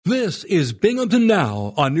This is Binghamton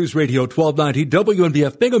Now on News Radio 1290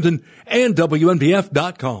 WNBF Binghamton and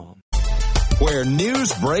WNBF.com. Where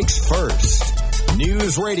news breaks first.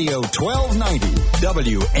 News Radio 1290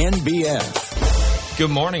 WNBF. Good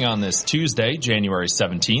morning on this Tuesday, January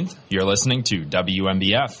 17th. You're listening to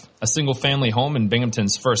WNBF. A single-family home in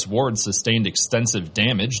Binghamton's First Ward sustained extensive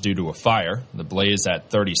damage due to a fire. The blaze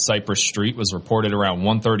at 30 Cypress Street was reported around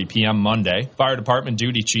 1:30 p.m. Monday. Fire Department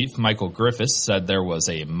Duty Chief Michael Griffiths said there was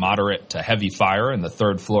a moderate to heavy fire in the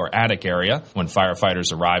third-floor attic area when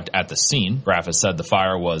firefighters arrived at the scene. Griffiths said the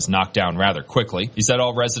fire was knocked down rather quickly. He said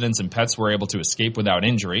all residents and pets were able to escape without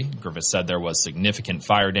injury. Griffiths said there was significant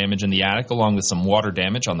fire damage in the attic along with some water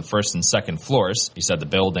damage on the first and second floors. He said the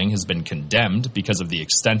building has been condemned because of the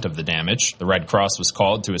extent of the damage. The Red Cross was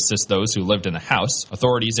called to assist those who lived in the house.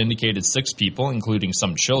 Authorities indicated 6 people, including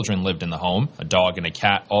some children, lived in the home. A dog and a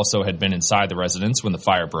cat also had been inside the residence when the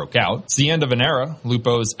fire broke out. It's the end of an era.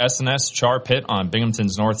 Lupo's S&S Char Pit on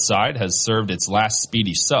Binghamton's north side has served its last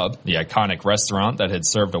speedy sub. The iconic restaurant that had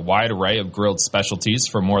served a wide array of grilled specialties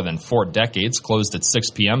for more than 4 decades closed at 6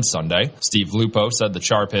 p.m. Sunday. Steve Lupo said the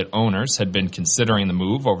Char Pit owners had been considering the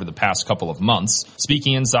move over the past couple of months.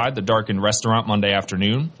 Speaking inside the darkened restaurant Monday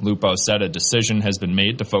afternoon, Lupo said a decision has been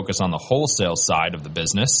made to focus on the wholesale side of the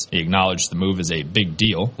business. He acknowledged the move is a big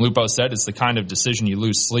deal. Lupo said it's the kind of decision you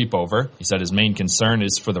lose sleep over. He said his main concern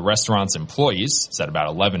is for the restaurant's employees. He said about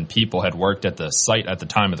 11 people had worked at the site at the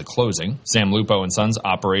time of the closing. Sam Lupo and Sons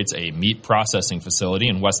operates a meat processing facility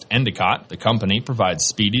in West Endicott. The company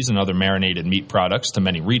provides Speedies and other marinated meat products to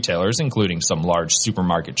many retailers, including some large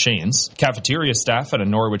supermarket chains. Cafeteria staff at a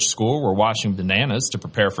Norwich school were washing bananas to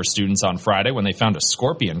prepare for students on Friday when they found a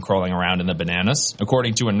scorpion crawling around in the bananas.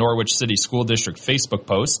 According to a Norwich City School District Facebook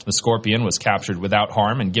post, the scorpion was captured without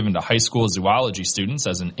harm and given to high school zoology students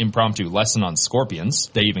as an impromptu lesson on scorpions.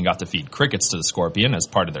 They even got to feed crickets to the scorpion as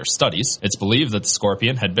part of their studies. It's believed that the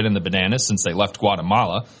scorpion had been in the bananas since they left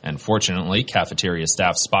Guatemala, and fortunately, cafeteria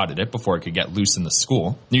staff spotted it before it could get loose in the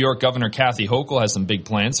school. New York Governor Kathy Hochul has some big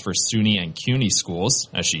plans for SUNY and CUNY schools,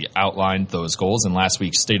 as she outlined those goals in last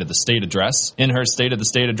week's State of the State address. In her State of the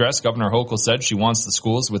State address, Governor Hochul said she wants the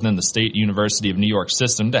schools within the State University of New York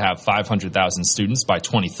system to have 500,000 students by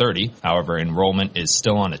 2030. However, enrollment is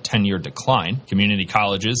still on a 10-year decline. Community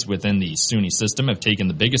colleges within the SUNY system have taken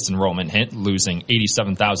the biggest enrollment hit, losing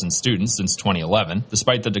 87,000 students since 2011.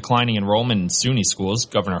 Despite the declining enrollment in SUNY schools,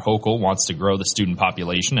 Governor Hochul wants to grow the student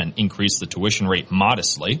population and increase the tuition rate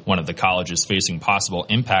modestly. One of the colleges facing possible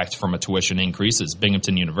impact from a tuition increase is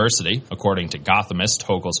Binghamton University. According to Gothamist,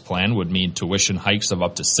 Hochul's plan would mean tuition hikes of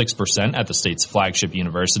up to 6% at the state's flagship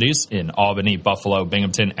universities in Albany, Buffalo,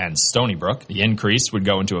 Binghamton, and Stony Brook. The increase would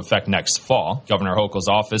go into effect next fall. Governor Hochul's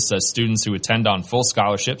office says students who attend on full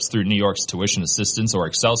scholarships through New York's tuition assistance or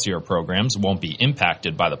Excelsior programs won't be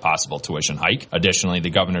impacted by the possible tuition hike. Additionally, the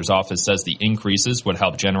governor's office says the increases would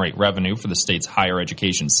help generate revenue for the state's higher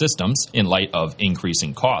education systems in light of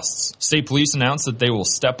increasing costs. State police announced that they will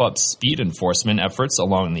step up speed enforcement efforts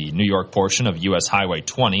along the New York portion of U.S. Highway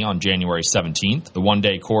 20 on January 17th. The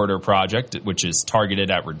one-day corridor project, which is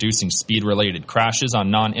targeted at reducing speed-related crashes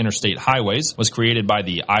on non-interstate highways, was created by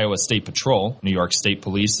the Iowa State Patrol. New York State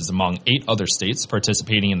Police is among 8 other states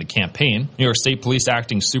participating in the campaign. New York State Police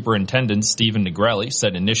Acting Superintendent Stephen Negrelli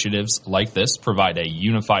said initiatives like this provide a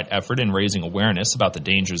unified effort in raising awareness about the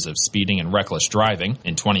dangers of speeding and reckless driving.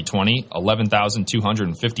 In 2020,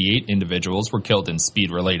 11,258 individuals were killed in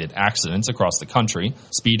speed-related accidents across the country.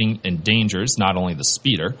 Speeding endangers not only the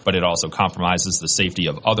speeder, but it also compromises the safety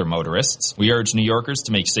of other motorists. We urge New Yorkers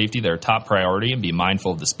to make safety their top priority and be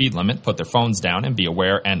mindful of the speed limit, put their phones down, and be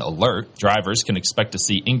aware and alert. Drivers can expect to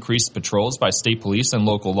see increased patrols by state police and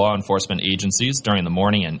local law enforcement agencies during the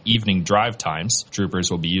morning and evening drive times.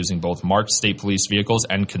 Troopers will be using both marked state police vehicles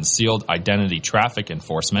and concealed identity traffic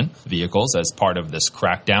enforcement vehicles as part of this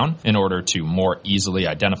crackdown in order to more easily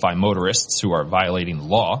identify motorists who are violating the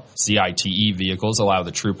law. CITE vehicles allow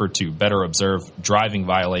the trooper to better observe driving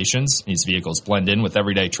violations. These vehicles blend in with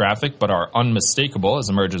everyday traffic but are unmistakable as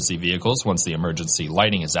emergency vehicles once the emergency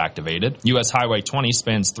lighting is activated. U.S. Highway 20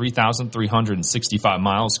 spans 3,365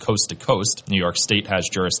 miles coast to coast. New York State has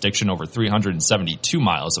jurisdiction over 372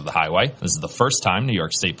 miles of the highway. This is the first time New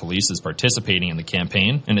York State Police is participating in the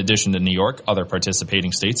campaign. In addition to New York, other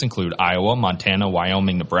participating states include Iowa, Montana,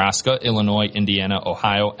 Wyoming, Nebraska, Illinois, Indiana,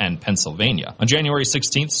 Ohio, and Pennsylvania. On January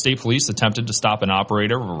 16th, state police attempted to stop an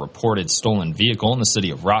operator of a reported stolen vehicle in the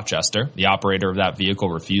city of Rochester. The operator of that vehicle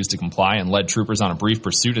refused to comply and led troopers on a brief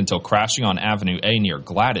pursuit until crashing on Avenue A near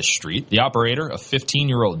Gladys Street. The operator, a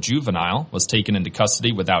 15-year-old juvenile, was taken into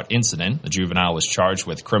custody without incident. The juvenile was charged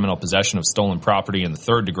with criminal possession of stolen property in the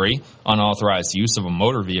third degree, unauthorized use of a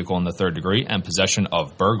motor vehicle in the third degree, and possession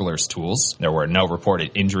of burglar's tools. There were no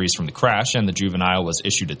reported injuries from the crash, and the juvenile was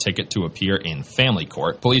issued a ticket to appear in family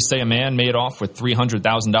court. Police say a man made off with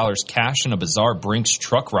 $300,000 cash in a bizarre Brinks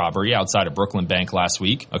truck robbery outside a Brooklyn bank last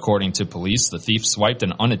week. According to police, the thief swiped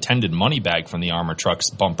an unattended money bag from the armored truck's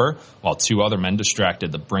bumper, while two other men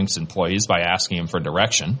distracted the Brinks employees by asking him for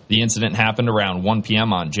direction. The incident happened around 1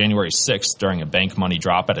 p.m. on January 6th during a bank money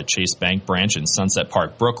drop at a Chase Bank branch in Sunset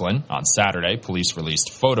Park, Brooklyn. On Saturday, police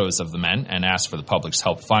released photos of the men and asked for the public's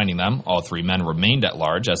help finding them. All three men remained at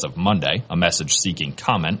large as of Monday. A message seeking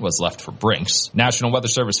comment was left for Brinks. National Weather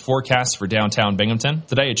Service forecast for downtown Binghamton.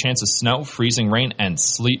 Today, a chance of snow, freezing rain, and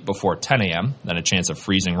sleet before 10 a.m., then a chance of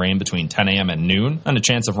freezing rain between 10 a.m. and noon, and a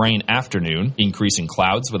chance of rain afternoon, increasing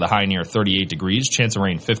clouds with a high near 38 degrees, chance of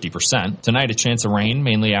rain 50%. Tonight, a chance of rain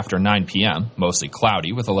mainly after 9 p.m., mostly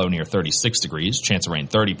cloudy with a low near 36 degrees, chance of rain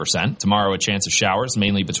 30%. Tomorrow, a chance of showers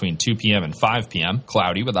mainly between 2 p.m. and 5 p.m.,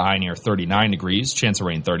 cloudy with a high near 39 degrees, chance of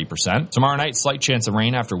rain 30%. Tomorrow night, slight chance of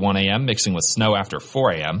rain after 1 a.m., mixing with snow after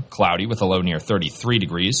 4 a.m., cloudy with a low near 33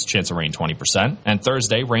 degrees, chance of rain 20%. And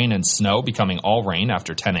Thursday, rain and snow becoming all rain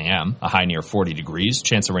after 10 a.m., a high near 40 degrees,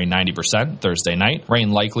 chance of rain 90%. Thursday night,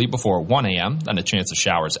 rain likely before 1 a.m., then a chance of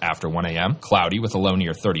showers after 1 a.m., cloudy with a low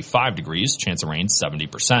near 35 degrees, chance of rain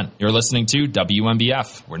 70%. You're listening to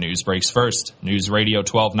WMBF, where news breaks first. News Radio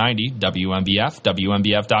 1290, WMBF,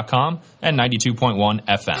 WMBF.com, and 92.1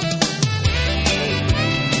 FM.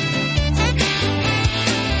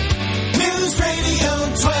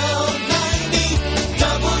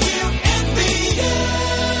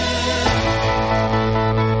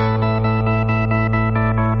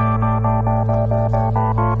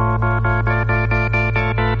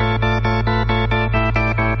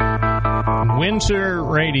 Winter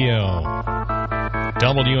Radio,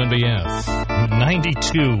 WNBF,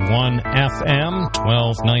 92.1 FM,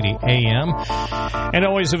 1290 AM, and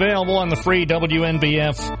always available on the free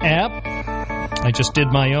WNBF app. I just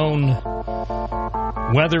did my own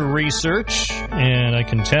weather research, and I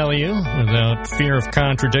can tell you, without fear of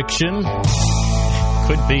contradiction,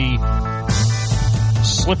 could be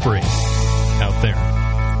slippery out there.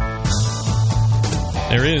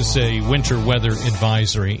 There is a winter weather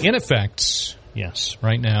advisory in effect, yes,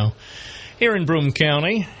 right now, here in Broome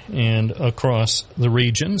County and across the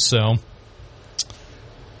region, so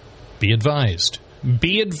be advised.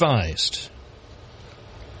 Be advised.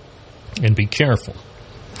 And be careful.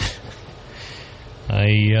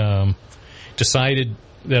 I decided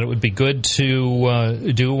that it would be good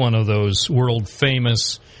to do one of those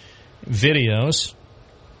world-famous videos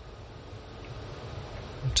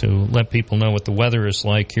to let people know what the weather is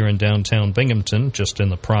like here in downtown Binghamton, just in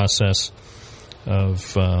the process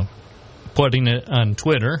of putting it on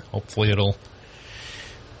Twitter. Hopefully it'll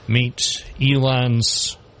meet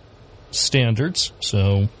Elon's standards.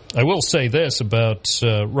 So I will say this about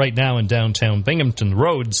right now in downtown Binghamton, the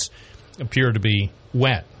roads appear to be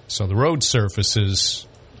wet. So the road surfaces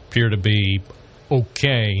appear to be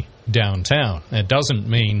okay downtown. That doesn't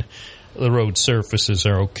mean the road surfaces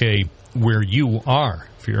are okay where you are.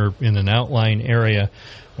 If you're in an outlying area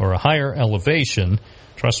or a higher elevation,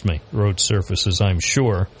 trust me, road surfaces, I'm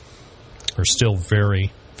sure, are still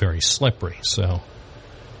very, very slippery. So,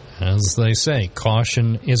 as they say,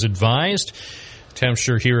 caution is advised.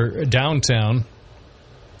 Temperature here downtown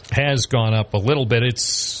has gone up a little bit.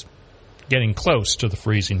 It's getting close to the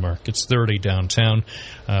freezing mark. It's 30 downtown.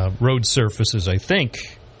 Road surfaces, I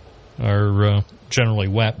think, are generally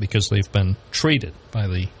wet because they've been treated by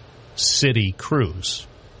the city crews.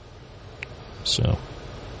 So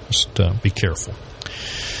just be careful.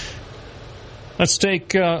 Let's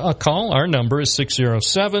take a call. Our number is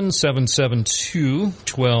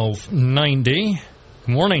 607-772-1290.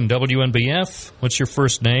 Good morning, WNBF. What's your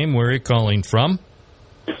first name? Where are you calling from?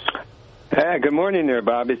 Hey, good morning there,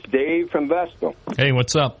 Bob. It's Dave from Vestal. Hey,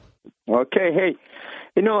 what's up? Okay, hey.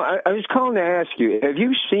 You know, I was calling to ask you, have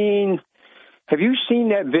you seen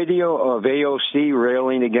that video of AOC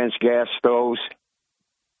railing against gas stoves?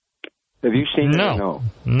 Have you seen it? No.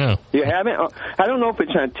 You haven't? I don't know if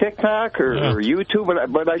it's on TikTok or YouTube,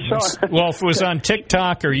 but I saw it. Well, if it was on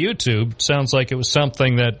TikTok or YouTube, it sounds like it was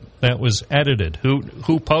something that was edited.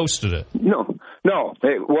 Who posted it? No,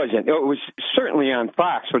 it wasn't. It was certainly on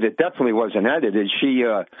Fox, but it definitely wasn't edited. She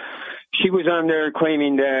was on there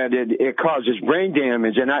claiming that it causes brain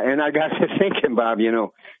damage, and I got to thinking, Bob, you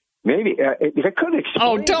know, maybe it could explain.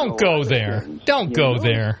 Oh, don't go there. Don't go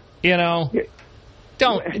there. You know,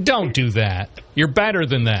 don't do that. You're better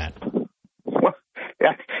than that. Well,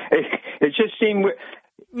 it just seemed.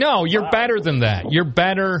 No, you're better than that. You're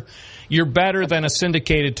better than a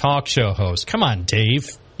syndicated talk show host. Come on,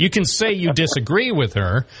 Dave. You can say you disagree with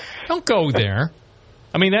her. Don't go there.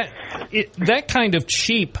 I mean, that kind of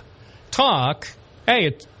cheap talk,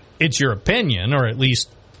 hey, it's your opinion, or at least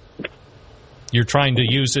you're trying to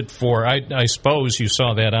use it for, I suppose you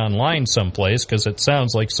saw that online someplace, because it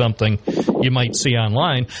sounds like something you might see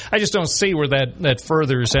online. I just don't see where that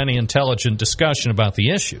furthers any intelligent discussion about the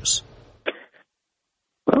issues.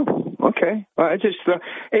 Oh, okay. It's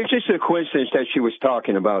just a coincidence that she was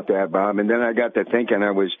talking about that, Bob, and then I got to thinking.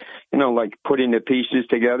 I was, like putting the pieces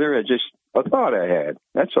together. It's just a thought I had.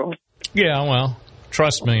 That's all. Yeah, well,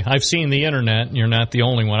 trust me, I've seen the internet, and you're not the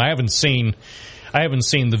only one. I haven't seen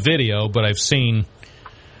the video, but I've seen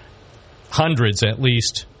hundreds, at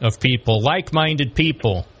least, of people, like-minded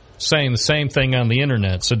people, saying the same thing on the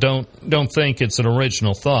internet. So don't think it's an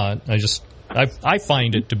original thought. I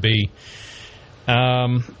find it to be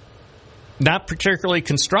not particularly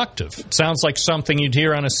constructive. It sounds like something you'd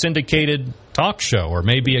hear on a syndicated talk show, or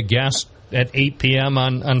maybe a guest at 8 p.m.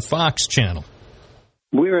 on Fox Channel.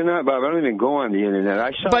 Believe it or not, Bob, I don't even go on the internet.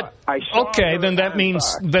 I saw. Okay, then that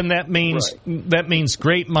means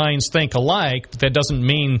great minds think alike, but that doesn't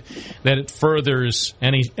mean that it furthers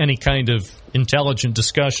any kind of intelligent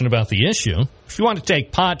discussion about the issue. If you want to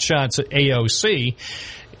take pot shots at AOC,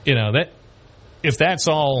 that if that's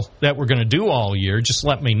all that we're going to do all year, just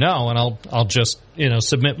let me know, and I'll just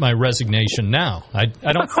submit my resignation now. I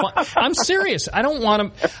don't. I'm serious. I don't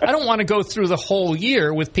want to go through the whole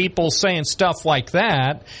year with people saying stuff like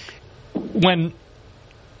that when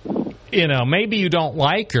maybe you don't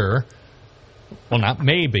like her. Well, not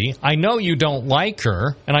maybe. I know you don't like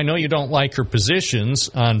her, and I know you don't like her positions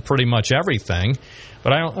on pretty much everything.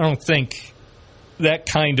 But I don't think that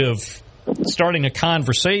kind of starting a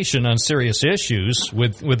conversation on serious issues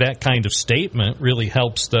with that kind of statement really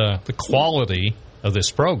helps the quality of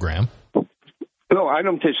this program. No, I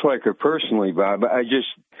don't dislike her personally, Bob. I just,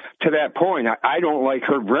 to that point, I don't like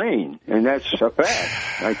her brain, and that's a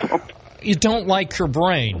fact. I don't. You don't like her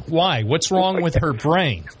brain. Why? What's wrong with her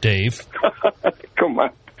brain, Dave? Come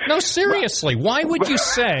on. No, seriously. Why would you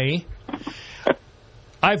say,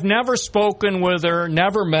 I've never spoken with her,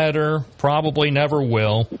 never met her, probably never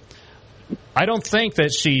will. I don't think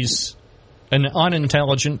that she's an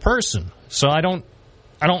unintelligent person. So I don't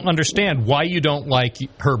understand why you don't like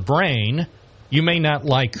her brain. You may not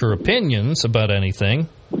like her opinions about anything.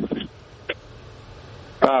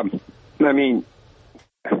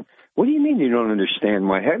 What do you mean you don't understand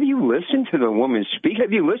why? Have you listened to the woman speak?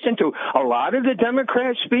 Have you listened to a lot of the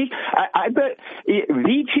Democrats speak? I bet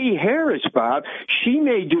VP Harris, Bob, she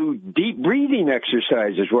may do deep breathing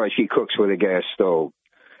exercises while she cooks with a gas stove.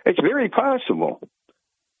 It's very possible.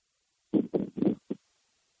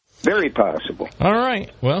 Very possible. All right.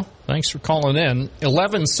 Well, thanks for calling in.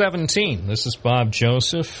 11:17. This is Bob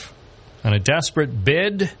Joseph on a desperate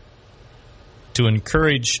bid to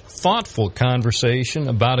encourage thoughtful conversation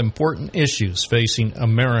about important issues facing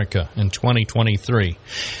America in 2023.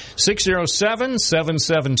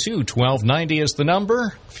 607-772-1290 is the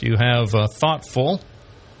number. If you have a thoughtful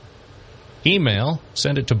email,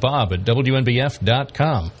 send it to Bob at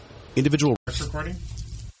WNBF.com. Individual recording?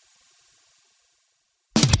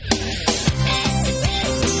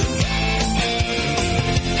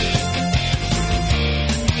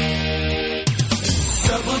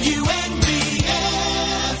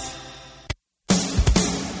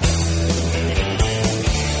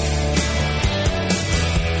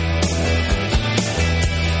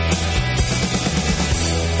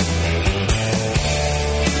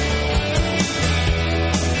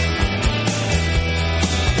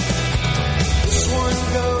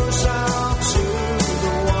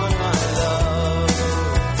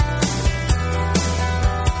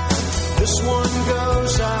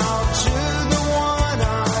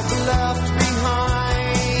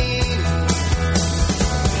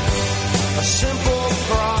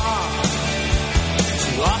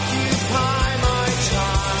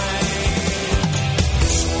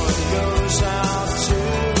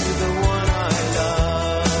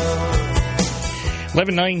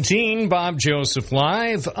 .19, Bob Joseph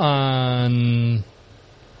live on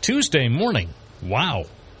Tuesday morning. Wow.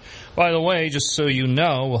 By the way, just so you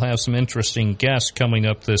know, we'll have some interesting guests coming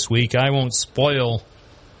up this week. I won't spoil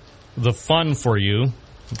the fun for you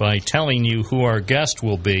by telling you who our guest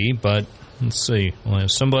will be, but let's see. We'll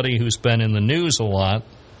have somebody who's been in the news a lot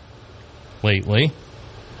lately.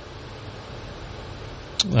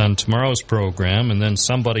 on tomorrow's program, and then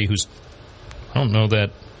somebody who's, I don't know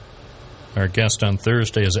that our guest on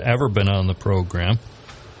Thursday has ever been on the program,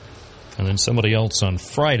 and then somebody else on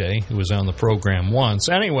Friday who was on the program once.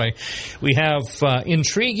 Anyway, we have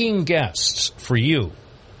intriguing guests for you,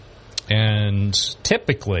 and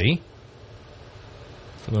typically,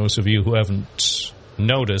 for those of you who haven't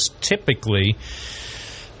noticed, typically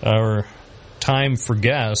our time for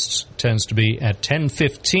guests tends to be at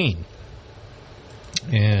 10:15.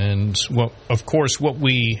 And, of course, what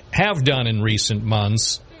we have done in recent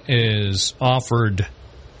months is offered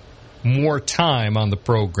more time on the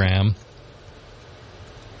program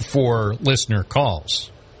for listener calls.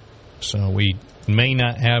 So we may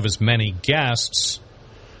not have as many guests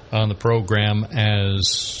on the program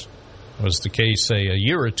as was the case, say, a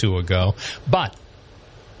year or two ago, but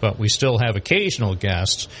we still have occasional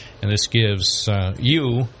guests, and this gives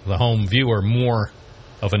you, the home viewer, more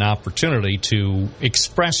of an opportunity to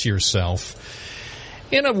express yourself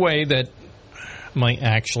in a way that might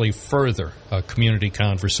actually further a community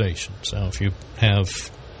conversation. So if you have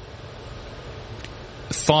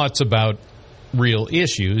thoughts about real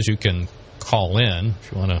issues, you can call in.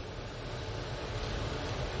 If you want to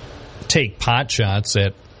take pot shots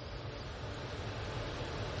at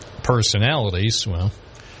personalities, well,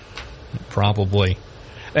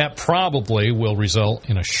 that probably will result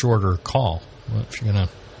in a shorter call. Well, if you're going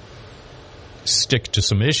to stick to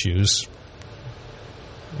some issues,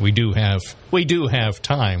 we do have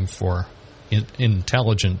time for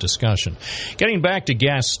intelligent discussion. Getting back to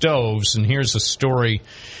gas stoves, and here's a story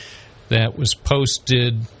that was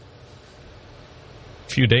posted a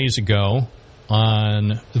few days ago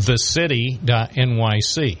on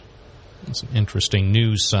thecity.nyc. It's an interesting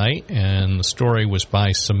news site, and the story was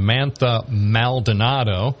by Samantha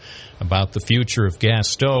Maldonado about the future of gas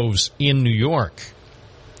stoves in New York.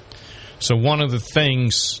 So one of the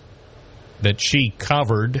things that she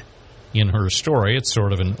covered in her story, it's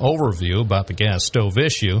sort of an overview about the gas stove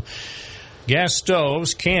issue. Gas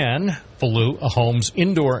stoves can pollute a home's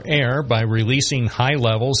indoor air by releasing high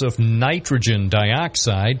levels of nitrogen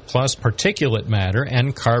dioxide plus particulate matter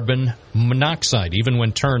and carbon monoxide. Even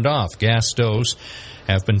when turned off, gas stoves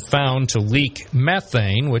have been found to leak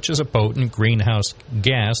methane, which is a potent greenhouse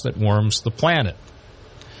gas that warms the planet.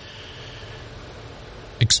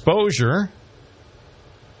 Exposure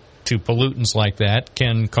to pollutants like that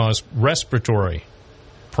can cause respiratory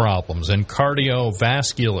problems and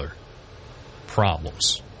cardiovascular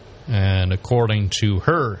problems. And according to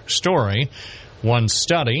her story, one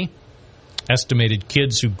study estimated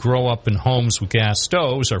kids who grow up in homes with gas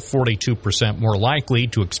stoves are 42% more likely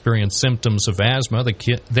to experience symptoms of asthma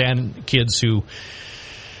than kids who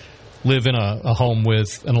live in a home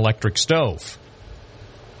with an electric stove.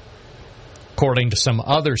 According to some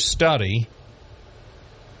other study,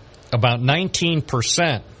 about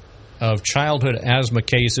 19% of childhood asthma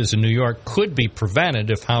cases in New York could be prevented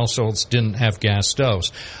if households didn't have gas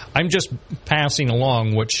stoves. I'm just passing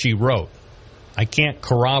along what she wrote. I can't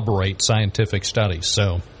corroborate scientific studies,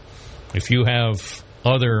 so if you have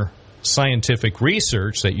other scientific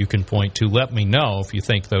research that you can point to, let me know if you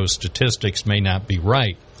think those statistics may not be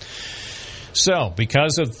right. So,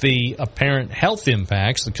 because of the apparent health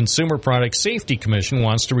impacts, the Consumer Product Safety Commission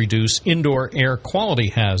wants to reduce indoor air quality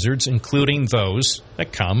hazards, including those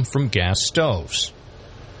that come from gas stoves.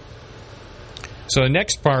 So the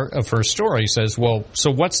next part of her story says, well,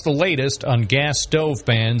 so what's the latest on gas stove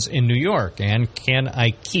bans in New York, and can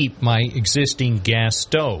I keep my existing gas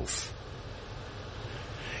stove?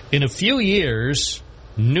 In a few years,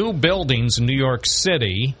 new buildings in New York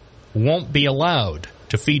City won't be allowed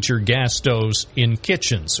to feature gas stoves in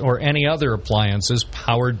kitchens or any other appliances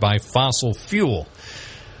powered by fossil fuel.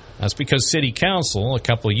 That's because City Council, a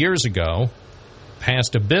couple of years ago,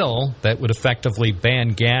 passed a bill that would effectively ban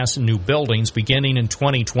gas in new buildings beginning in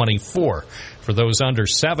 2024 for those under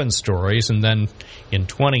 7 stories, and then in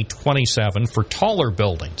 2027 for taller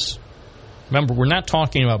buildings. Remember, we're not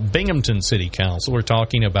talking about Binghamton City Council. We're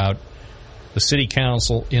talking about the City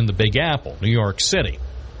Council in the Big Apple, New York City.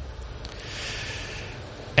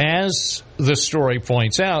 As the story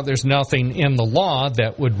points out, there's nothing in the law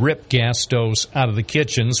that would rip gas stoves out of the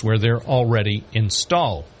kitchens where they're already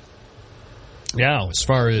installed. Now, as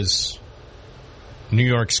far as New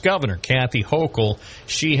York's governor, Kathy Hochul,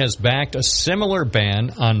 she has backed a similar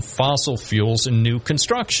ban on fossil fuels in new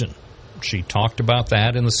construction. She talked about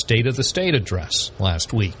that in the State of the State address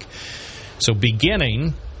last week. So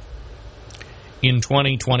beginning in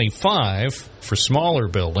 2025 for smaller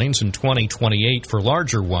buildings and 2028 for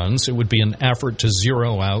larger ones, it would be an effort to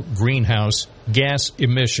zero out greenhouse gas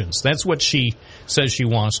emissions. That's what she says she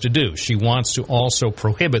wants to do. She wants to also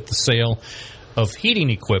prohibit the sale of heating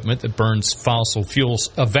equipment that burns fossil fuels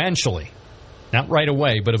eventually. Not right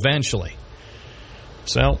away, but eventually.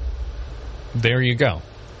 So, there you go.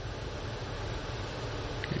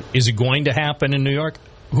 Is it going to happen in New York?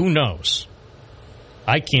 Who knows?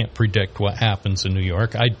 I can't predict what happens in New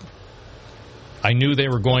York. I knew they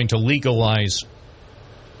were going to legalize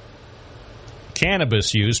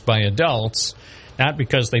cannabis use by adults, not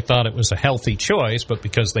because they thought it was a healthy choice, but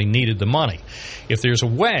because they needed the money. If there's a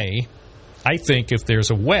way, I think if there's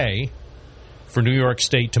a way for New York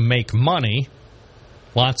State to make money,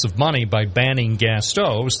 lots of money, by banning gas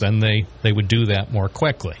stoves, then they would do that more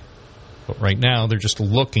quickly. But right now, they're just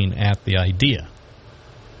looking at the idea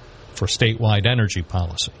for statewide energy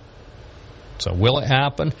policy. So will it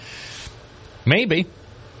happen? Maybe.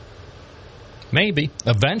 Maybe.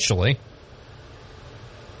 Eventually.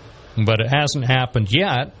 But it hasn't happened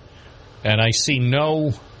yet, and I see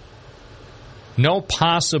no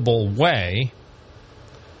possible way,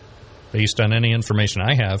 based on any information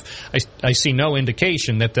I have, I see no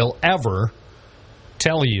indication that they'll ever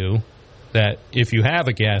tell you that if you have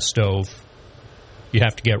a gas stove, you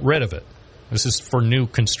have to get rid of it. This is for new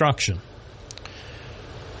construction.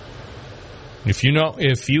 If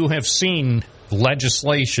you have seen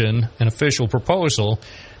legislation, an official proposal,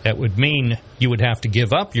 that would mean you would have to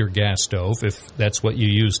give up your gas stove if that's what you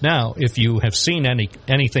use now. If you have seen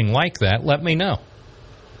anything like that, let me know,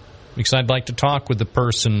 because I'd like to talk with the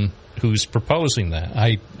person who's proposing that.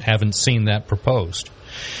 I haven't seen that proposed.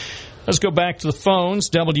 Let's go back to the phones.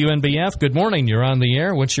 WNBF, good morning. You're on the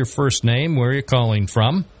air. What's your first name? Where are you calling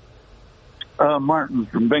from? Martin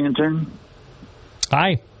from Binghamton.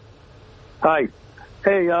 Hi. Hi.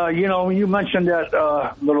 Hey, you mentioned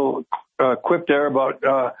that little quip there about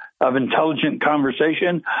of intelligent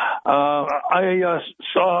conversation. I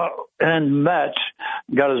saw and met,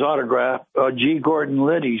 got his autograph, G. Gordon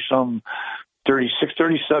Liddy, some 36,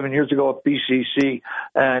 37 years ago at BCC,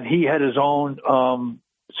 and he had his own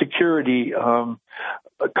security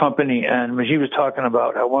company, and when he was talking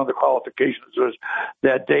about how one of the qualifications was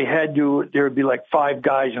that there would be like 5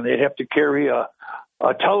 guys, and they'd have to carry a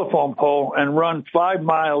telephone pole and run 5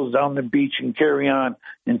 miles down the beach and carry on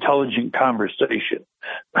intelligent conversation.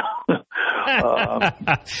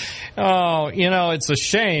 It's a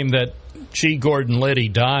shame that G. Gordon Liddy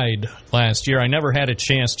died last year. I never had a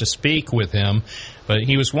chance to speak with him, but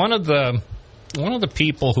he was one of the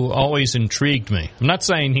people who always intrigued me. I'm not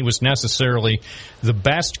saying he was necessarily the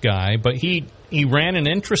best guy, but he ran an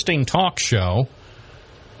interesting talk show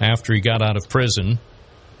after he got out of prison.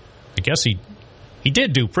 I guess he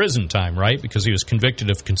did do prison time, right? Because he was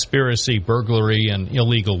convicted of conspiracy, burglary, and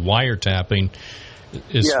illegal wiretapping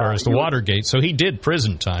as far as the Watergate. So he did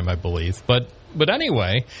prison time, I believe. But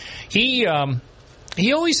anyway, he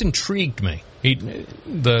always intrigued me.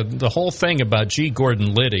 The whole thing about G.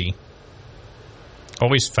 Gordon Liddy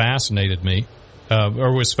always fascinated me,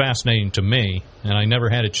 or was fascinating to me, and I never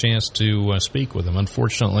had a chance to speak with him.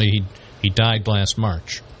 Unfortunately, he died last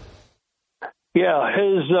March. Yeah,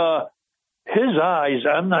 his eyes,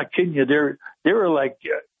 I'm not kidding you, they were like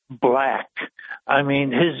black. I mean,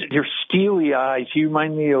 their steely eyes. He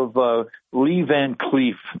reminded me of Lee Van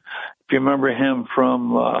Cleef, if you remember him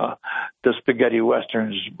from the spaghetti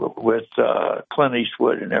westerns with Clint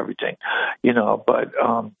Eastwood and everything, but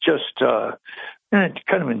just kind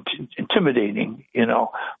of intimidating,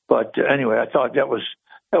 But anyway, I thought that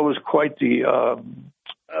was quite the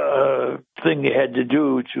thing they had to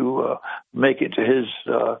do to make it to his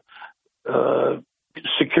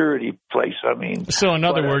security place. I mean, so in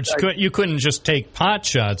other words, you couldn't just take pot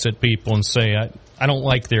shots at people and say, I don't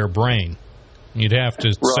like their brain. You'd have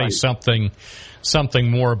to say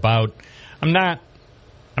something more about, I'm not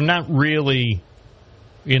really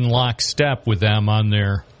in lockstep with them on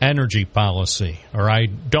their energy policy, or I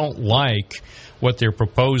don't like what they're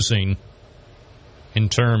proposing in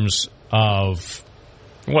terms of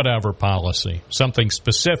whatever policy, something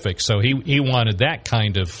specific. So he wanted that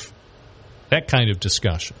kind of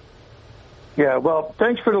discussion. Yeah, well,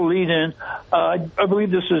 thanks for the lead-in. I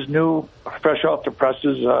believe this is new, fresh off the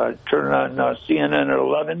presses. Turning on CNN at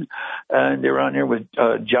 11, and they're on here with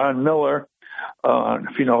John Miller.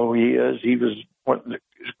 If you know who he is, he was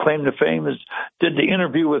his claim to fame is did the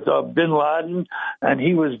interview with Bin Laden, and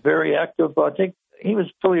he was very active. I think he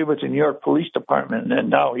was affiliated with the New York Police Department, and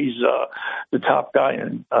now he's the top guy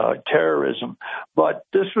in terrorism. But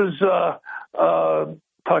this was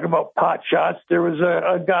talking about pot shots. There was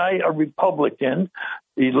a guy, a Republican,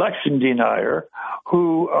 the election denier,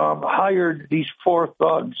 who hired these 4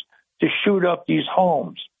 thugs to shoot up these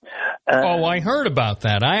homes. I heard about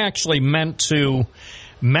that. I actually meant to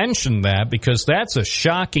mention that because that's a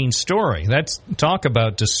shocking story. That's talk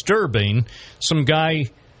about disturbing. Some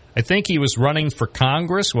guy, I think he was running for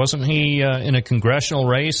Congress, wasn't he, in a congressional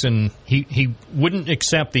race, and he wouldn't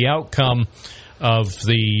accept the outcome of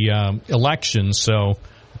the election, so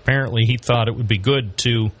apparently he thought it would be good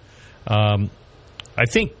to, I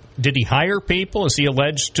think, did he hire people? Is he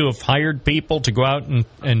alleged to have hired people to go out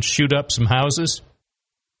and shoot up some houses?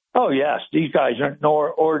 Oh, yes. These guys aren't no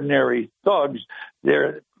ordinary thugs.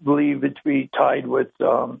 They're believed to be tied with,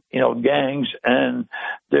 gangs. And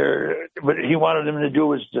what he wanted them to do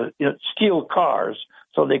was to steal cars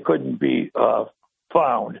so they couldn't be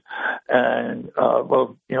found and,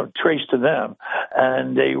 traced to them.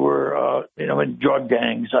 And they were, in drug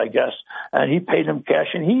gangs, I guess. And he paid them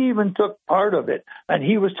cash. And he even took part of it. And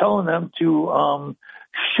he was telling them to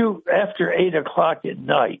shoot after 8 o'clock at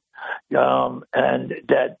night. And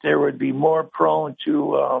that there would be more prone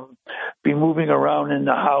to be moving around in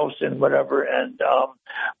the house and whatever. And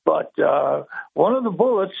but one of the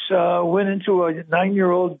bullets went into a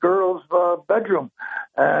 9-year-old girl's bedroom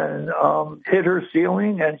and hit her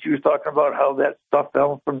ceiling. And she was talking about how that stuff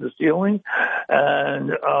fell from the ceiling.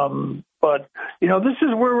 And but this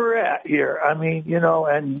is where we're at here. I mean,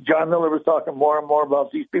 and John Miller was talking more and more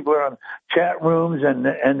about these people are on chat rooms and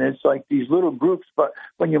it's like these little groups, but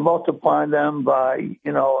when you multiply them by,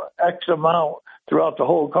 X amount throughout the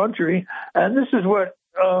whole country, and this is what,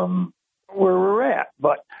 where we're at.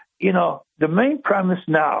 But, the main premise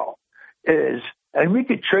now is, and we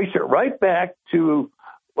could trace it right back to,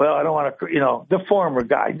 well, I don't want to, the former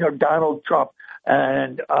guy, Donald Trump.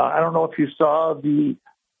 And I don't know if you saw the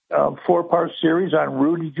 4-part series on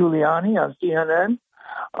Rudy Giuliani on CNN.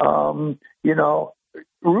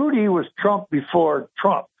 Rudy was Trump before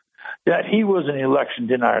Trump, that he was an election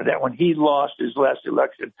denier, that when he lost his last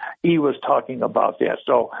election, he was talking about that.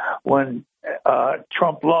 So when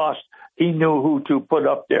Trump lost, he knew who to put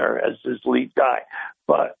up there as his lead guy.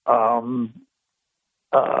 But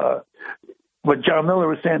what John Miller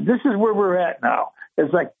was saying, this is where we're at now.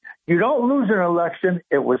 It's like, you don't lose an election,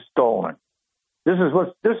 it was stolen. This is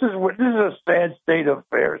a sad state of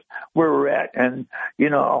affairs where we're at. And,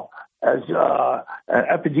 as an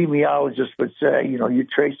epidemiologist would say, you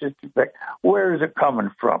trace it back. Where is it coming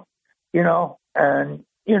from? And,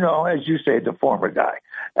 as you say, the former guy.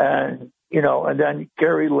 And, and then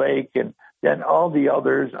Gary Lake and then all the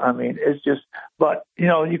others. I mean, it's just, but,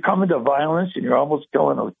 you come into violence and you're almost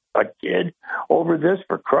killing a kid over this,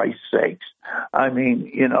 for Christ's sakes. I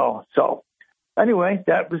mean, so. Anyway,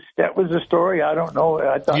 that was the story. I don't know.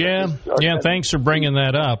 I thought thanks for bringing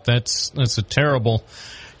that up. That's a terrible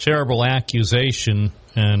accusation,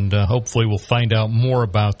 and hopefully we'll find out more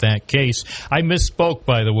about that case. I misspoke,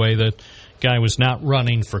 by the way. That guy was not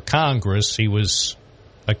running for Congress. He was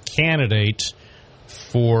a candidate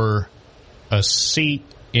for a seat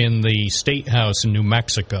in the State House in New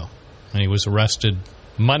Mexico, and he was arrested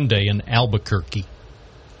Monday in Albuquerque.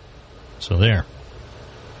 So there.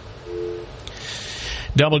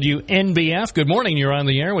 WNBF, good morning. You're on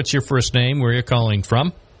the air. What's your first name? Where are you calling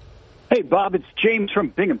from? Hey, Bob, it's James from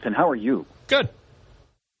Binghamton. How are you? Good.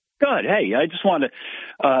 Good. Hey, I just wanted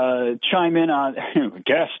to chime in on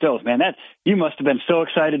gas stoves, man. That you must have been so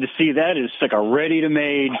excited to see that. It's like a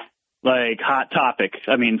ready-to-made, hot topic.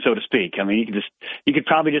 I mean, so to speak. I mean, you could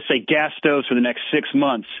probably just say gas stoves for the next 6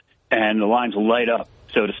 months, and the lines will light up,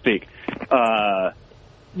 so to speak.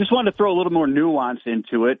 Just wanted to throw a little more nuance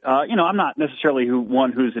into it. I'm not necessarily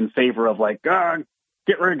one who's in favor of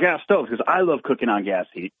get rid of gas stoves, because I love cooking on gas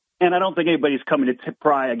heat, and I don't think anybody's coming to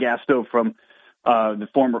pry a gas stove from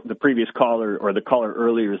the previous caller or the caller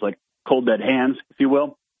earlier is cold dead hands, if you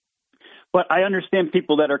will. But I understand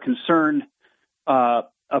people that are concerned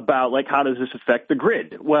about how does this affect the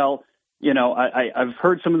grid. Well, I've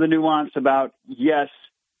heard some of the nuance about it's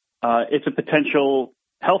a potential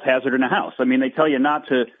health hazard in a house. I mean, they tell you not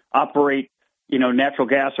to operate, natural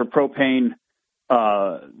gas or propane,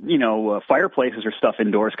 fireplaces or stuff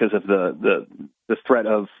indoors because of the threat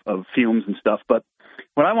of fumes and stuff. But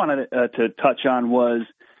what I wanted to touch on was,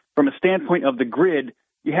 from a standpoint of the grid,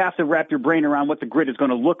 you have to wrap your brain around what the grid is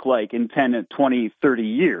going to look like in 10, 20, 30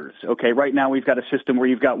 years. Okay, right now we've got a system where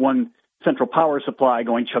you've got one central power supply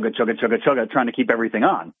going chugga, chugga, chugga, chugga, trying to keep everything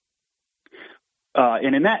on.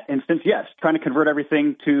 And in that instance, yes, trying to convert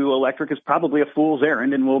everything to electric is probably a fool's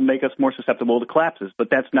errand and will make us more susceptible to collapses, but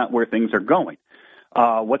that's not where things are going.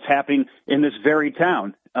 What's happening in this very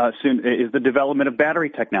town soon is the development of battery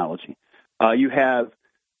technology. You have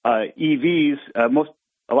EVs, most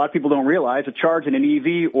a lot of people don't realize a charge in an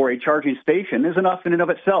EV or a charging station is enough in and of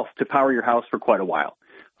itself to power your house for quite a while.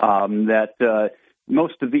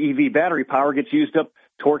 Most of the EV battery power gets used up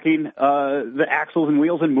torquing the axles and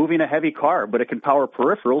wheels and moving a heavy car, but it can power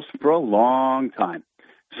peripherals for a long time.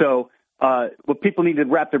 So what people need to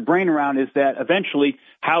wrap their brain around is that eventually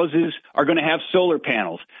houses are going to have solar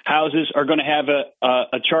panels. Houses are going to have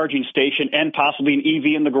a charging station and possibly an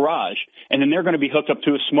EV in the garage. And then they're going to be hooked up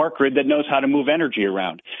to a smart grid that knows how to move energy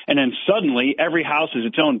around. And then suddenly every house is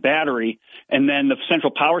its own battery, and then the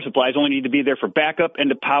central power supplies only need to be there for backup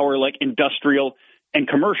and to power like industrial and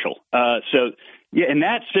commercial. So yeah, in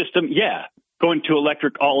that system, yeah, going to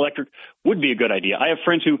all electric would be a good idea. I have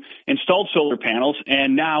friends who installed solar panels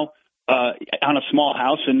and now on a small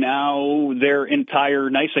house, and now their entire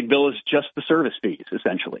NYSEG bill is just the service fees,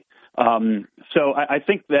 essentially. So I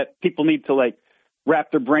think that people need to like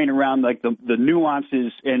wrap their brain around like the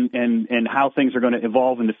nuances and how things are going to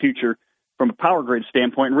evolve in the future from a power grid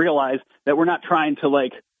standpoint, and realize that we're not trying to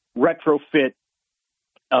like retrofit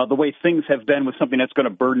the way things have been with something that's going to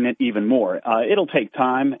burden it even more. It'll take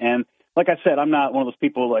time, and like I said, I'm not one of those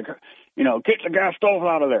people like, get the gas stove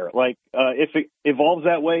out of there. Like if it evolves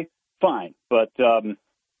that way, fine, but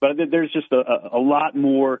there's just a lot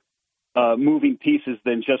more moving pieces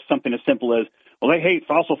than just something as simple as, well, they hate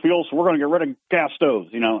fossil fuels, so we're going to get rid of gas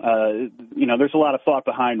stoves. There's a lot of thought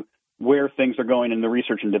behind where things are going in the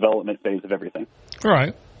research and development phase of everything.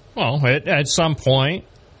 Right. Well, at some point,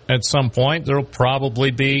 there'll probably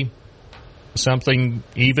be something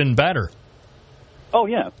even better. Oh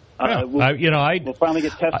yeah. We'll finally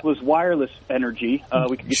get Tesla's wireless energy.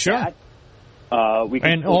 We can get that.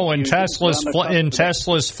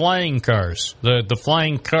 Tesla's flying cars, the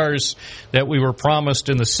flying cars that we were promised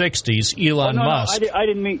in the 60s, Elon Musk. I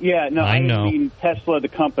didn't mean, I didn't mean Tesla the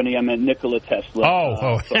company. I meant Nikola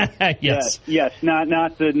Tesla. Yes. Yes,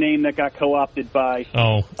 not the name that got co-opted by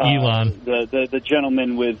Elon. The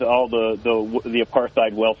gentleman with all the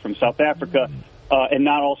apartheid wealth from South Africa, and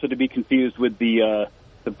not also to be confused with the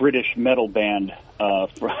British metal band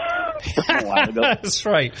from a while ago. That's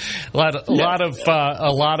right. A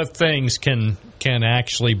lot of things can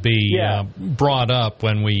actually be brought up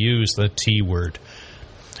when we use the T word.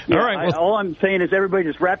 Yeah, all right. All I'm saying is everybody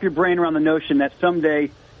just wrap your brain around the notion that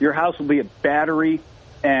someday your house will be a battery,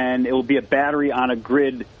 and it will be a battery on a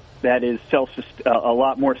grid that is a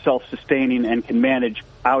lot more self-sustaining and can manage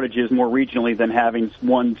outages more regionally than having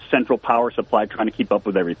one central power supply trying to keep up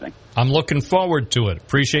with everything. I'm looking forward to it.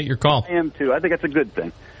 Appreciate your call. I am too. I think that's a good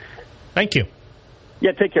thing. Thank you.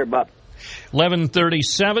 Yeah, take care, Bob.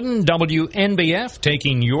 1137 WNBF,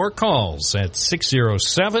 taking your calls at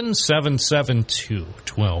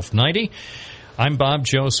 607-772-1290. I'm Bob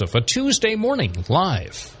Joseph. A Tuesday morning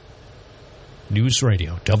live. News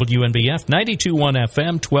Radio, WNBF, 92.1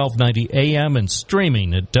 FM, 1290 AM, and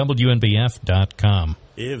streaming at WNBF.com.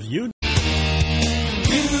 If you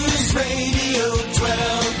News Radio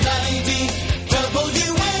 1290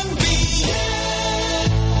 WNBF.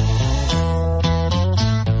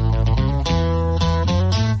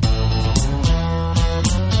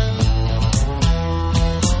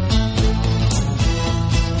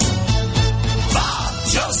 Bob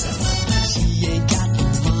Joseph. She ain't got no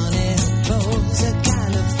money, her clothes are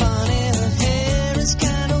kind of funny, her hair is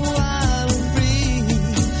kind of wild and free.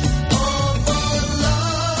 Oh, for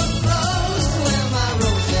love flows where my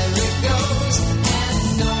rosary goes,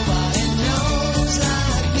 and nobody knows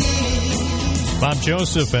like me. Bob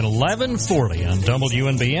Joseph at 1140 on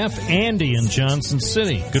WNBF. Andy in Johnson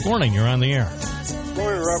City. Good morning. You're on the air. Good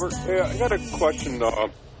morning, Robert. I got a question.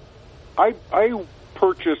 I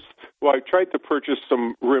tried to purchase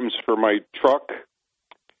some rims for my truck.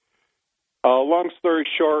 Long story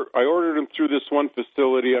short, I ordered them through this one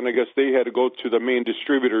facility, and I guess they had to go to the main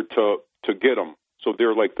distributor to get them. So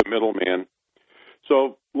they're like the middleman.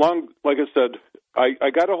 So like I said, I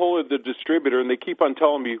got a hold of the distributor, and they keep on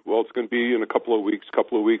telling me, well, it's going to be in a couple of weeks.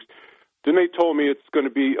 Then they told me it's going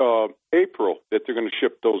to be April that they're going to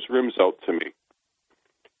ship those rims out to me.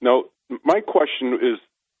 Now, my question is,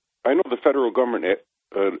 I know the federal government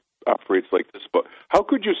operates like this, but how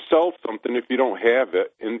could you sell something if you don't have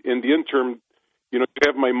it? In the interim, you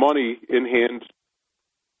have my money in hand,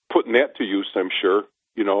 putting that to use, I'm sure.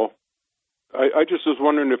 I just was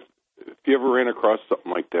wondering if you ever ran across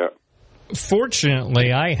something like that.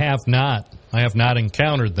 Fortunately, I have not. I have not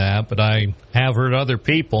encountered that, but I have heard other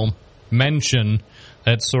people mention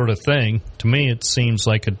that sort of thing. To me, it seems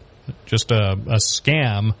like just a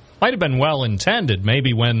scam. Might have been well intended.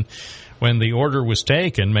 Maybe when the order was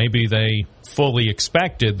taken, maybe they fully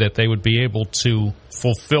expected that they would be able to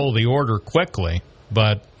fulfill the order quickly.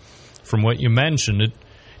 But from what you mentioned,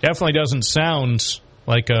 Definitely doesn't sound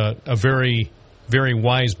like a very, very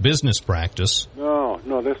wise business practice. No,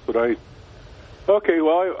 that's what I... Okay,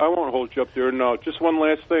 well, I won't hold you up there. No, just one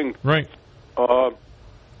last thing. Right.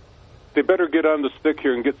 They better get on the stick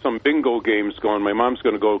here and get some bingo games going. My mom's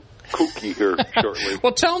going to go kooky here shortly.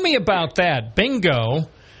 Well, tell me about that. Bingo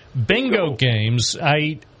games.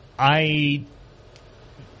 I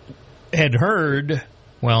had heard,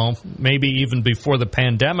 well, maybe even before the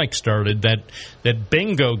pandemic started, that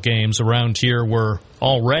bingo games around here were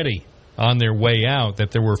already on their way out,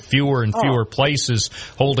 that there were fewer and fewer places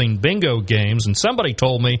holding bingo games. And somebody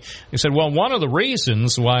told me, they said, well, one of the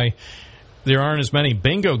reasons why there aren't as many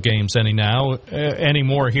bingo games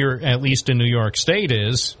anymore here, at least in New York State,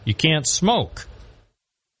 is you can't smoke.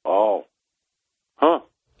 Oh. Huh.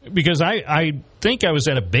 Because I think I was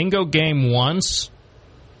at a bingo game once.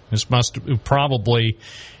 This must probably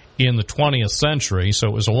in the 20th century, so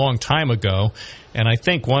it was a long time ago. And I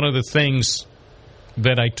think one of the things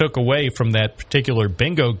that I took away from that particular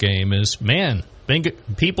bingo game is, man,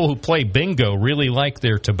 people who play bingo really like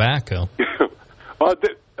their tobacco.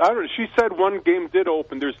 She said one game did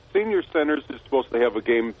open. There's senior centers that's supposed to have a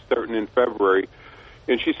game starting in February.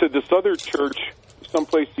 And she said this other church,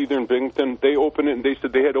 someplace either in Binghamton, they opened it and they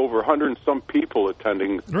said they had over 100 and some people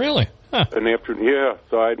attending. Really? Huh. An afternoon. Yeah.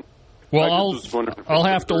 So I'll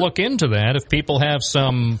have to look into that. If people have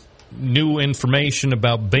some new information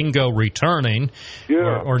about bingo returning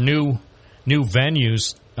or new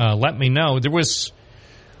venues, let me know. There was...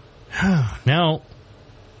 Now,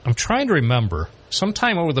 I'm trying to remember.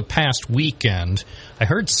 Sometime over the past weekend, I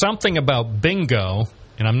heard something about bingo,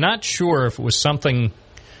 and I'm not sure if it was something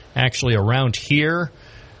actually around here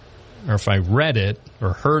or if I read it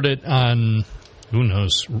or heard it on, who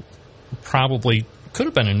knows, probably could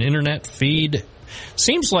have been an internet feed.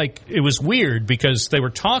 Seems like it was weird because they were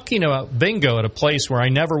talking about bingo at a place where I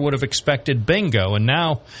never would have expected bingo, and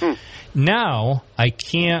now I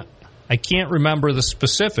can't remember the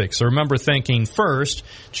specifics. I remember thinking first,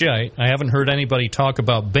 gee, I haven't heard anybody talk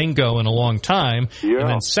about bingo in a long time. Yeah. And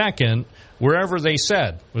then second, wherever they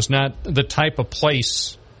said was not the type of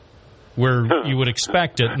place where you would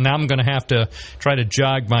expect it. Now I'm going to have to try to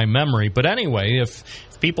jog my memory. But anyway,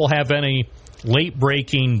 if people have any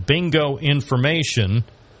late-breaking bingo information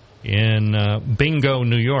in Bingo,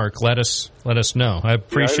 New York, let us know. I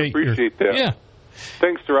appreciate that. Yeah.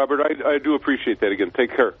 Thanks, Robert. I do appreciate that again.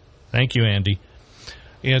 Take care. Thank you, Andy.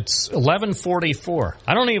 It's 11:44.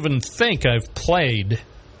 I don't even think I've played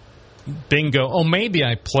bingo. Oh, maybe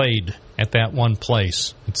I played at that one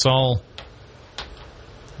place. It's all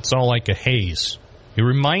like a haze. It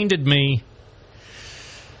reminded me.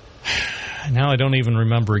 Now I don't even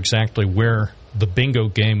remember exactly where the bingo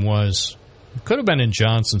game was. It could have been in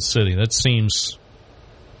Johnson City. That seems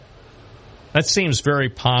very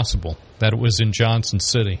possible that it was in Johnson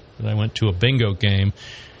City that I went to a bingo game.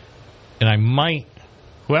 And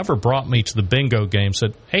whoever brought me to the bingo game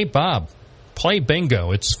said, hey, Bob, play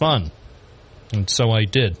bingo. It's fun. And so I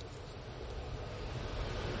did.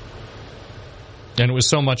 And it was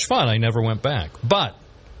so much fun, I never went back. But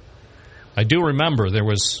I do remember there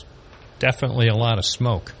was definitely a lot of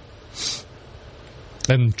smoke.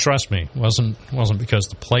 And trust me, it wasn't because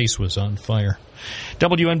the place was on fire.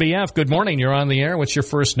 WNBF, good morning. You're on the air. What's your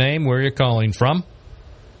first name? Where are you calling from?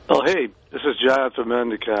 Oh, hey, this is John from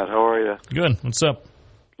Endicott. How are you? Good. What's up?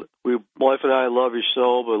 Wife and I love your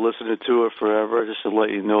show, but listening to it forever, just to let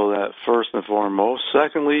you know that first and foremost.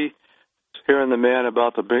 Secondly, hearing the man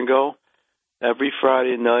about the bingo, every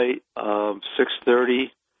Friday night,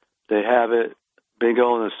 6:30, they have it,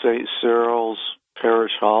 bingo in the St. Cyril's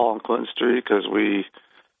Parish Hall on Clinton Street, because we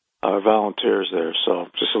are volunteers there. So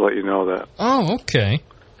just to let you know that. Oh, okay.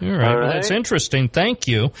 All right. Well, that's interesting. Thank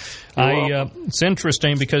you. It's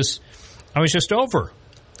interesting because I was just over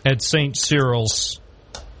at St. Cyril's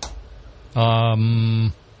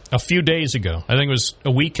a few days ago. I think it was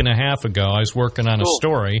a week and a half ago. I was working on a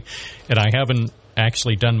story, and I haven't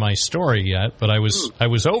actually done my story yet, but I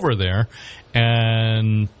was over there,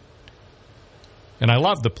 and I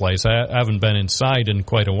love the place. I haven't been inside in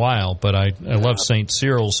quite a while, but I love St.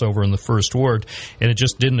 Cyril's over in the First Ward, and it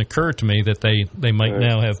just didn't occur to me that they might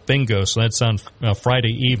now have bingo, so that's on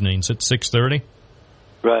Friday evenings at 6:30.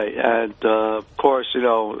 Right, and of course,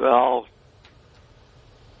 I'll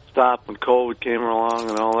stop when COVID came along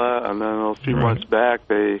and all that, and then a few months back,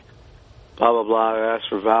 they asked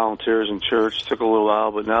for volunteers in church. Took a little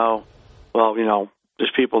while, but now,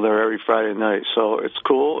 there's people there every Friday night, so it's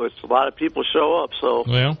cool. It's a lot of people show up, so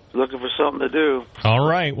looking for something to do. All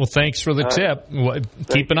right. Well, thanks for the tip.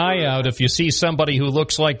 Keep an eye out. If you see somebody who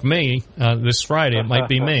looks like me this Friday, it might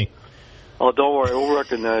be me. Oh, don't worry. We'll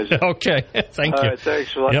recognize you. Okay. Thank All you. right,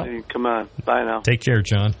 thanks for letting me come on. Bye now. Take care,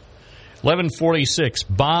 John. 1146,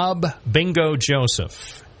 Bob Bingo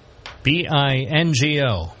Joseph.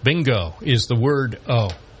 B-I-N-G-O. Bingo is the word O.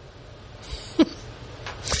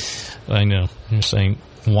 I know. You're saying,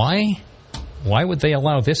 why? Why would they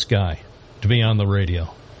allow this guy to be on the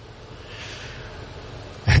radio?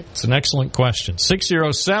 It's an excellent question.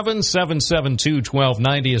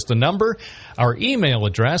 607-772-1290 is the number. Our email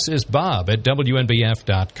address is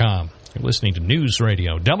bob@WNBF.com. You're listening to News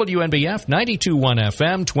Radio, WNBF 92.1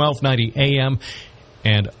 FM, 1290 AM,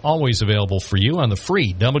 and always available for you on the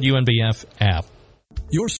free WNBF app.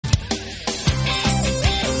 Your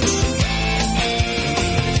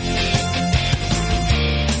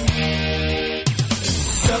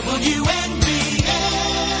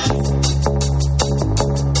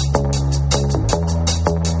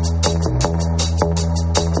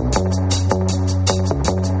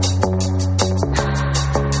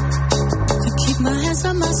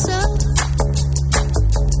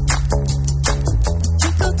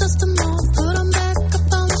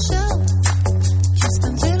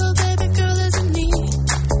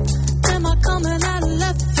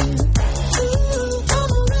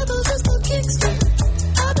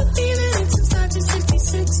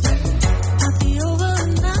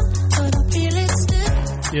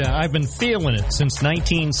I've been feeling it since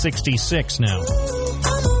 1966 now.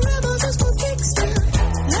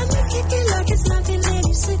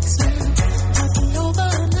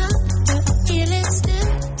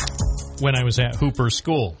 When I was at Hooper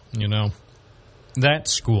School, you know. That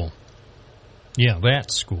school. Yeah,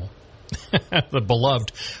 that school. The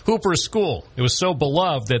beloved Hooper School. It was so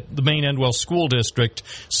beloved that the Maine Endwell School District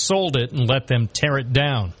sold it and let them tear it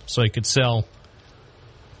down so they could sell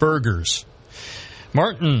burgers.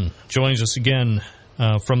 Martin joins us again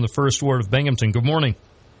from the First Ward of Binghamton. Good morning.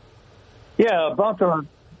 Yeah, about the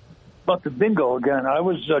bingo again. I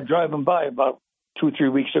was driving by about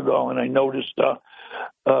 2-3 weeks ago, and I noticed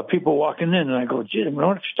people walking in, and I go, gee, I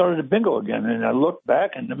wonder if you started a bingo again. And I looked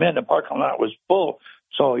back, and the parking lot was full.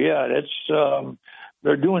 So, yeah, that's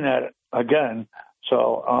they're doing that again.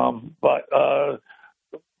 So, but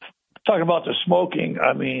talking about the smoking,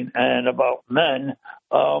 I mean, and about men,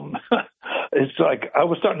 it's like I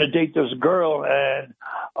was starting to date this girl, and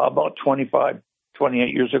about 28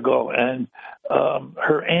 years ago, and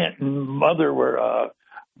her aunt and mother were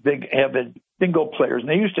big avid bingo players, and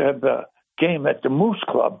they used to have a game at the Moose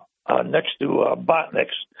Club next to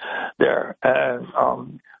Botnick's there,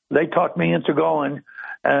 and they talked me into going,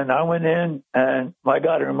 and I went in, and my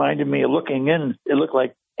God, it reminded me of looking in. It looked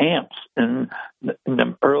like amps in the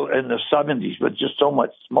 70s, but just so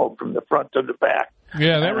much smoke from the front to the back.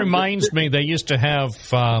 Yeah, that reminds me. They used to have.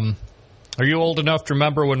 Are you old enough to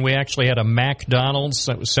remember when we actually had a McDonald's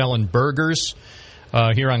that was selling burgers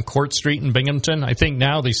here on Court Street in Binghamton? I think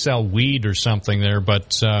now they sell weed or something there,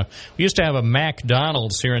 but we used to have a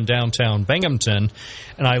McDonald's here in downtown Binghamton,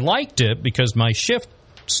 and I liked it because my shift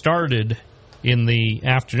started in the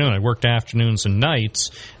afternoon. I worked afternoons and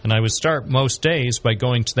nights, and I would start most days by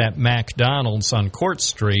going to that McDonald's on Court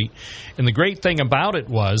Street. And the great thing about it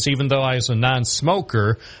was, even though I was a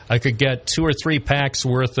non-smoker, I could get 2 or 3 packs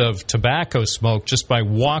worth of tobacco smoke just by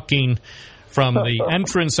walking from the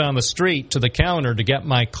entrance on the street to the counter to get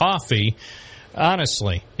my coffee.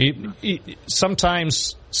 Honestly,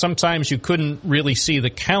 sometimes you couldn't really see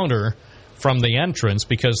the counter from the entrance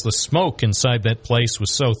because the smoke inside that place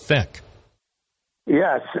was so thick.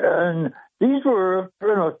 Yes, and these were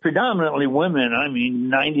predominantly women, I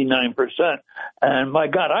mean 99%. And my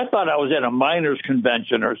God, I thought I was at a miners'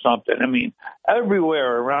 convention or something. I mean,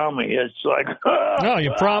 everywhere around me, it's like... No,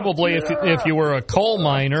 you probably, if you were a coal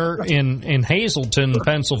miner in Hazleton,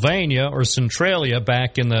 Pennsylvania, or Centralia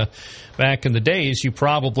back in the days, you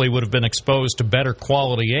probably would have been exposed to better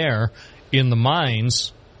quality air in the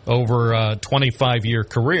mines over a 25-year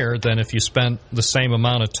career than if you spent the same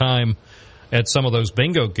amount of time at some of those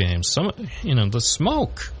bingo games. The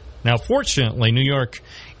smoke. Now, fortunately, New York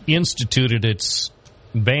instituted its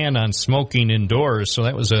ban on smoking indoors, so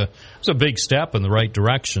that was a big step in the right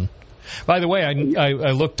direction. By the way,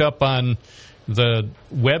 I looked up on the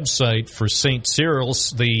website for St.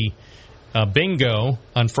 Cyril's, the bingo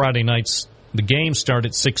on Friday nights. The games start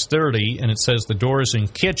at 6:30, and it says the doors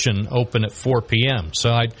and kitchen open at 4 p.m.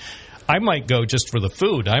 So I might go just for the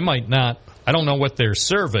food. I might not. I don't know what they're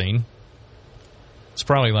serving. It's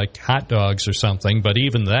probably like hot dogs or something, but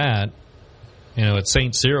even that, at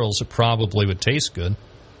St. Cyril's, it probably would taste good.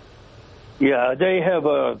 Yeah, they have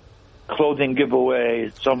a clothing giveaway.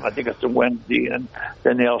 I think it's a Wednesday, and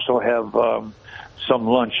then they also have some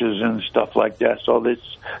lunches and stuff like that. So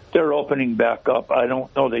they're opening back up. I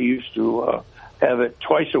don't know. They used to have it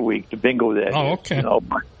twice a week, the bingo that Oh, is, okay. you know,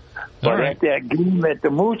 but right. at that game at the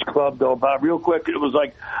Moose Club, though, Bob, real quick, it was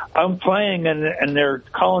like I'm playing and they're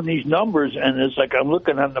calling these numbers, and it's like I'm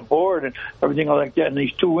looking on the board and everything like that, and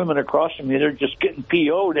these two women across from me, they're just getting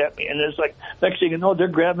PO'd at me, and it's like next thing you know, they're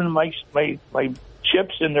grabbing my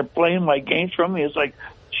chips and they're playing my games from me. It's like,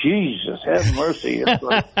 Jesus, have mercy. It's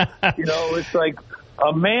like, you know, it's like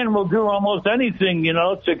a man will do almost anything, you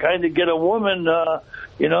know, to kind of get a woman,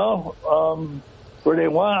 you know, where they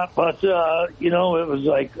want. But, you know, it was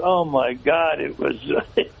like, oh, my God, it was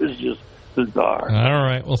just bizarre. All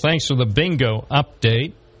right. Well, thanks for the bingo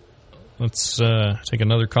update. Let's take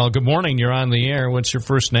another call. Good morning. You're on the air. What's your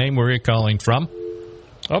first name? Where are you calling from?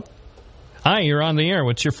 Oh, hi. You're on the air.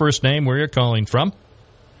 What's your first name? Where are you calling from?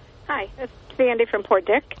 Hi, it's Sandy from Port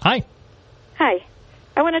Dick. Hi. Hi.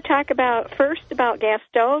 I want to talk first about gas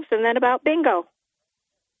stoves and then about bingo.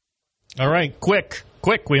 All right. Quick.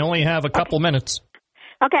 We only have a couple minutes.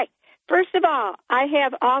 Okay. First of all, I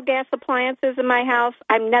have all gas appliances in my house.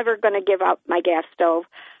 I'm never going to give up my gas stove.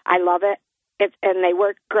 I love it. And they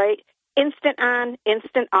work great. Instant on,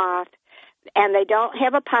 instant off. And they don't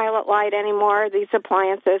have a pilot light anymore, these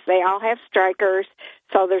appliances. They all have strikers,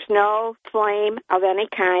 so there's no flame of any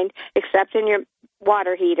kind except in your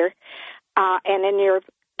water heater. And in your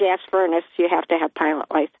gas furnace, you have to have pilot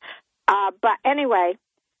lights. But anyway,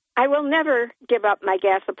 I will never give up my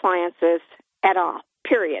gas appliances at all,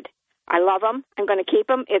 period. I love them. I'm going to keep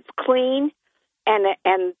them. It's clean and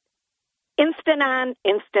instant on,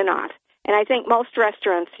 instant off. And I think most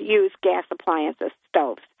restaurants use gas appliances,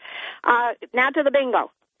 stoves. Now to the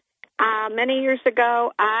bingo. Many years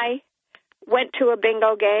ago, I went to a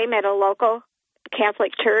bingo game at a local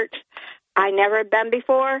Catholic church. I never had been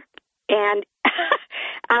before, and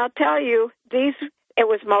I'll tell you, it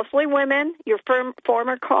was mostly women. Your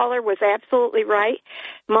former caller was absolutely right.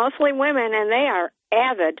 Mostly women, and they are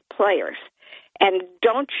avid players. And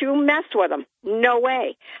don't you mess with them. No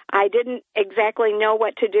way. I didn't exactly know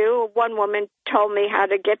what to do. One woman told me how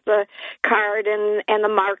to get the card and the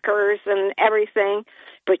markers and everything.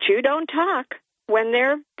 But you don't talk when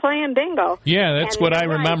they're playing bingo. Yeah, that's what I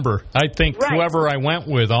remember. I think whoever I went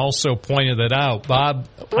with also pointed it out. Bob,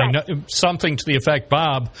 I know, something to the effect,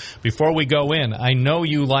 Bob, before we go in, I know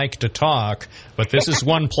you like to talk, but this is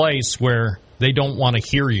one place where they don't want to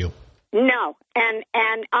hear you. No, and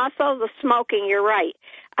also the smoking, you're right.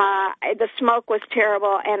 The smoke was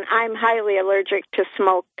terrible, and I'm highly allergic to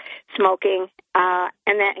smoking,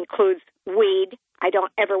 and that includes weed. I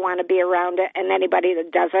don't ever want to be around it and anybody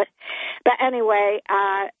that does it. But anyway,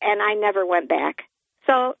 and I never went back.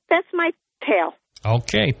 So that's my tale.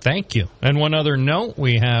 Okay, thank you. And one other note,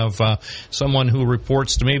 we have someone who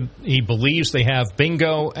reports to me he believes they have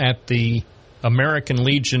bingo at the American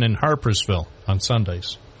Legion in Harpersville on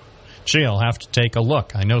Sundays. Gee, I'll have to take a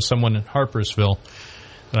look. I know someone in Harpersville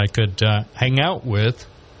that I could hang out with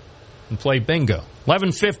and play bingo.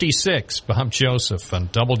 11:56, Bob Joseph on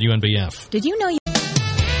WNBF. Did you know you...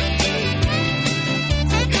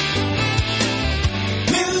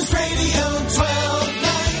 News Radio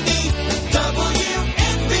 1290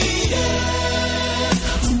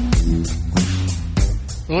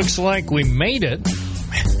 WNBF. Looks like we made it.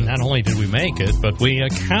 Not only did we make it, but we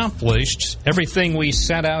accomplished everything we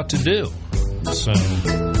set out to do. So,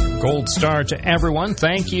 gold star to everyone.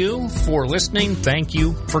 Thank you for listening. Thank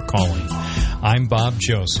you for calling. I'm Bob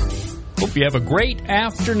Joseph. Hope you have a great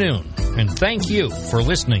afternoon. And thank you for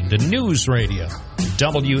listening to News Radio,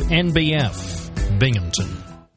 WNBF, Binghamton.